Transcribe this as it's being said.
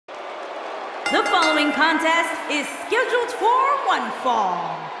The following contest is scheduled for one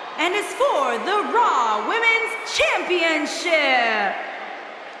fall and is for the Raw Women's Championship.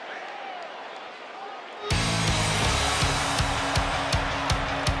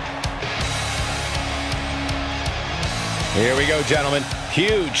 Here we go, gentlemen.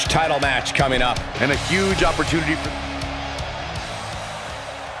 Huge title match coming up. And a huge opportunity for...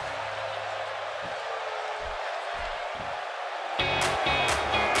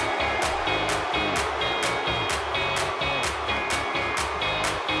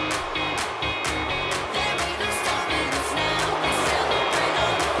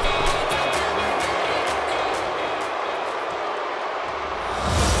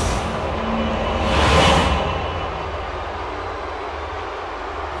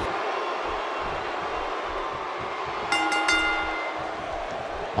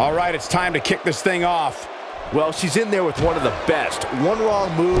 All right, it's time to kick this thing off. Well, she's in there with one of the best. One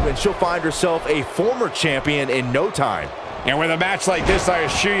wrong move and she'll find herself a former champion in no time. And with a match like this, I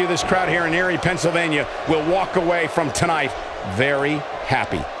assure you this crowd here in Erie, Pennsylvania will walk away from tonight very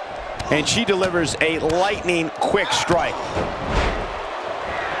happy. And she delivers a lightning quick strike.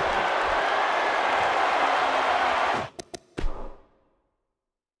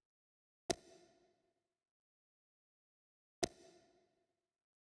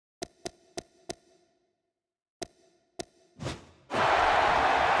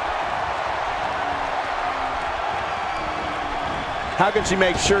 How can she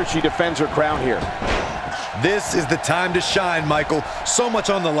make sure she defends her crown here? This is the time to shine, Michael. So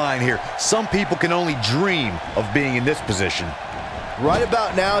much on the line here. Some people can only dream of being in this position. Right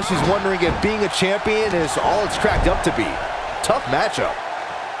about now, she's wondering if being a champion is all it's cracked up to be. Tough matchup.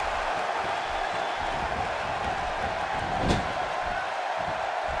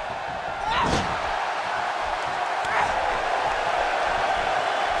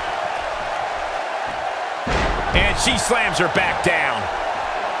 And she slams her back down.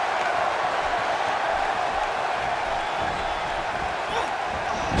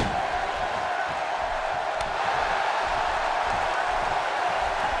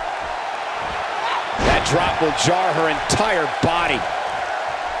 That drop will jar her entire body.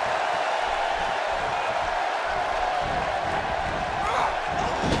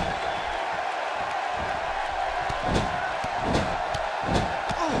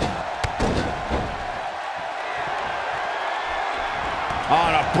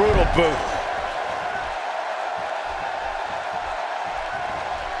 On a brutal boot.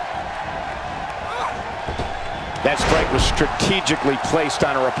 That strike was strategically placed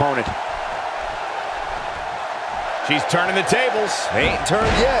on her opponent. She's turning the tables. Ain't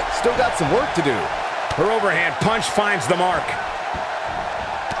turned yet. Still got some work to do. Her overhand punch finds the mark.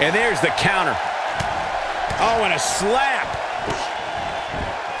 And there's the counter. Oh, and a slap.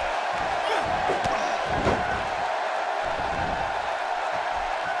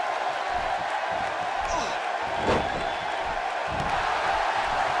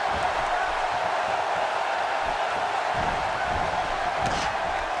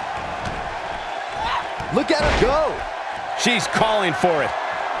 Look at her go. She's calling for it.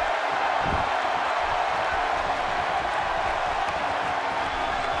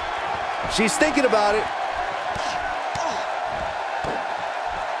 She's thinking about it.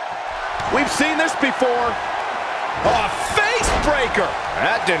 We've seen this before. Oh, a face breaker.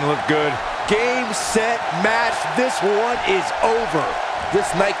 That didn't look good. Game, set, match. This one is over.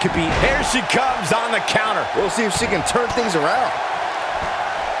 This night could be... Here she comes on the counter. We'll see if she can turn things around.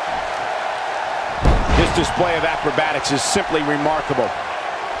 This display of acrobatics is simply remarkable.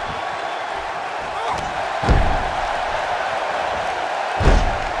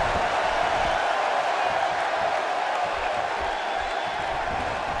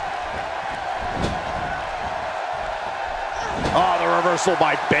 Oh, the reversal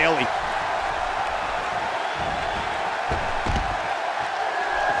by Bayley.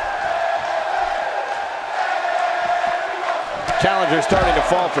 Challenger starting to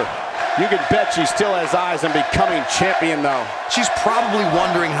falter. You can bet she still has eyes on becoming champion, though. She's probably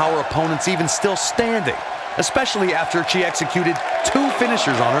wondering how her opponent's even still standing, especially after she executed 2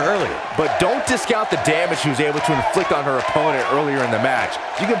 finishers on her earlier. But don't discount the damage she was able to inflict on her opponent earlier in the match.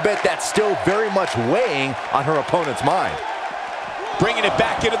 You can bet that's still very much weighing on her opponent's mind. Bringing it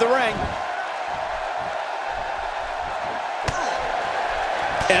back into the ring.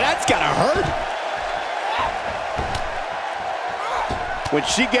 And that's gotta hurt. When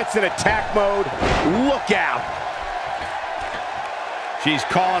she gets in attack mode, look out. She's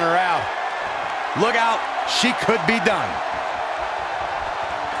calling her out. Look out, she could be done.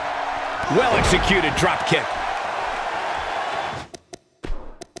 Well executed drop kick.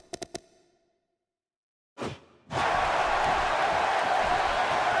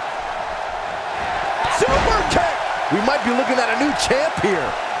 might be looking at a new champ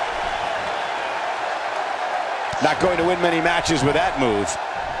here. Not going to win many matches with that move.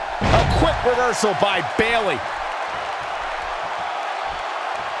 A quick reversal by Bayley.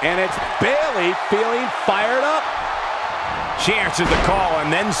 And it's Bayley feeling fired up. She answers the call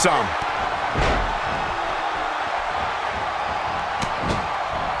and then some.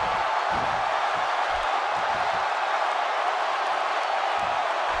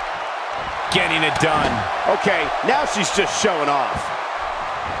 Getting it done. Okay, now she's just showing off.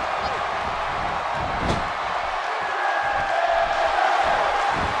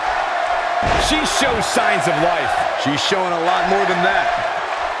 She shows signs of life. She's showing a lot more than that.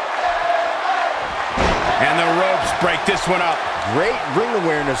 And the ropes break this one up. Great ring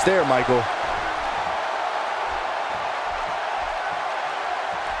awareness there, Michael.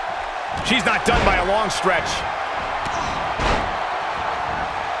 She's not done by a long stretch.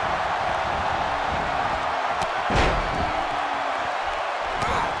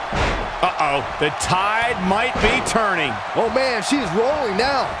 Uh-oh, the tide might be turning. Oh man, she's rolling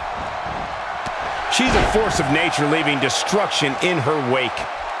now. She's a force of nature, leaving destruction in her wake.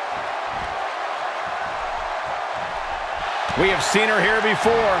 We have seen her here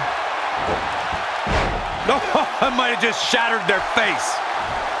before. No, I might have just shattered their face.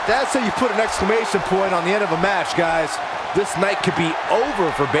 That's how you put an exclamation point on the end of a match, guys. This night could be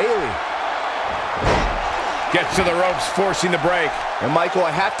over for Bayley. Gets to the ropes, forcing the break. And Michael,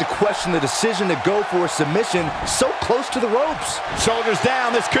 I have to question the decision to go for a submission so close to the ropes. Shoulders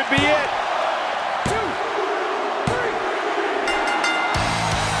down, this could be it.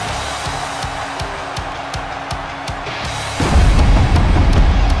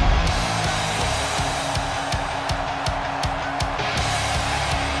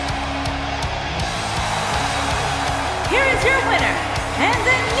 Here is your winner, and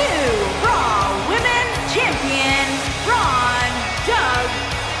the new Raw Women's Champion, Rowdy.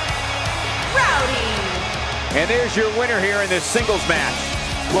 And there's your winner here in this singles match.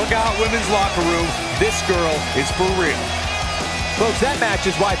 Look out, women's locker room. This girl is for real. Folks, that match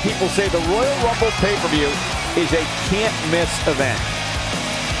is why people say the Royal Rumble pay-per-view is a can't-miss event.